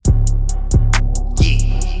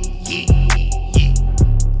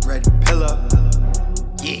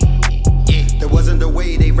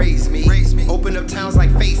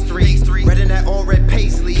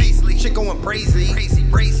brazy,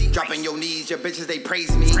 brazy. Dropping your knees, your bitches they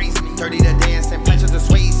praise me. Dirty to dance and patches of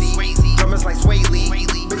Swayze. Drummers like Sway Lee.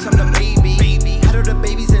 Bitch, I'm the baby. Head of the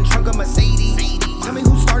babies in trunk of Mercedes. Tell me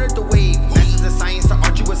who started the wave. Masters of science, to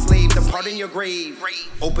art you a slave. Depart in your grave.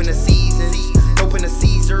 Open the seasons, open the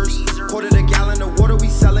Caesars. Quarter the gallon of water we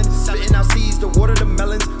sellin'. Spitting out seeds, the water the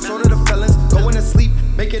melons. Sort of the felons, going to sleep.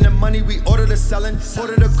 Making the money, we order the selling.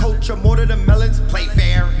 Order the culture, more to the melons. Play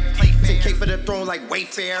fair. 10K for the throne like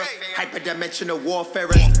Wayfair. Hyperdimensional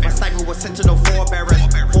warfarers. My sniper was sentinel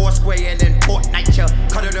forebearers. Foursquare and then Port Nitro.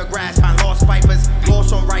 Cut of the grass, find lost vipers.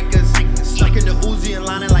 Lost on Rikers. Stuck in the Uzi and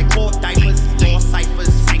lining like cloth diapers. Lost ciphers.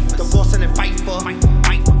 The Boston and fight for.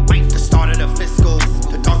 The start of the fiscal.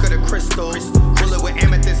 The darker the crystal. Bullet with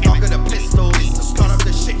amethyst, darker the pistol. Start up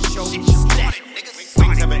the shit show.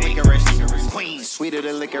 Wings of an Icarus. Queen, sweeter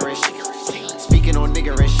than licorice. Speaking on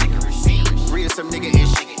niggerish. Real some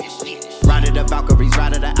nigga-ish. Ride of the Valkyries,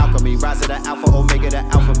 ride of the alchemy. Rise of the alpha, omega, the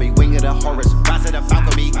alpha me. Wing of the Horus, rise of the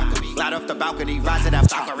Valkyrie. Glide off the balcony, rise of the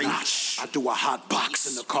Valkyrie. I do a hot box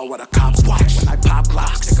in the car where the cops watch. When I pop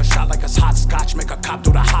glocks, take a shot like it's hot scotch. Make a cop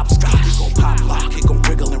do the hopscotch. He gon' pop lock, he gon'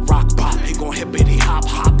 wriggle and rock pop. He gon' hippity hop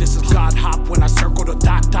hop. This is God hop. When I circle the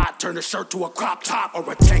dot. Turn the shirt to a crop top or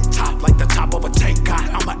a tank top. Like the top of a tank got.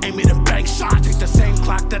 I'ma aim it and bank shot. Take the same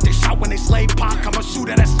clock that they shot when they slave pop. I'ma shoot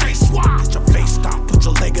at that straight swat. Get your face stop, put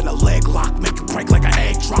your leg in a leg lock. Make you break like an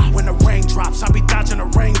egg drop. When the rain drops, I be dodging the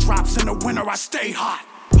raindrops. In the winter, I stay hot.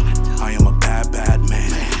 I am a bad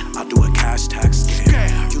man. I do a cash tax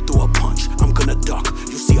scam. You throw a punch, I'm gonna duck.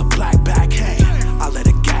 You see a black backhand, I let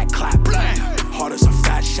a gag clap. Blam. Hard as a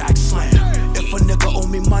fat shack slam. If a nigga owe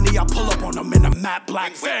me money, I pull up on him in a matte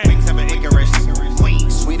black van. Wings of an Icarus. Queen,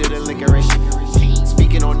 sweeter than licorice.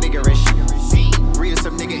 Speaking on niggerish. Real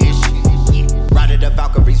some nigga-ish. Ride of the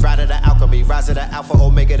Valkyries, ride of the alchemy. Rise of the alpha,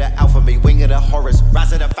 omega, the alpha me. Wing of the Horus,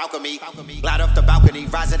 rise of the Valkyrie. Glide off the balcony,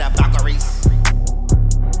 rise of the Valkyrie.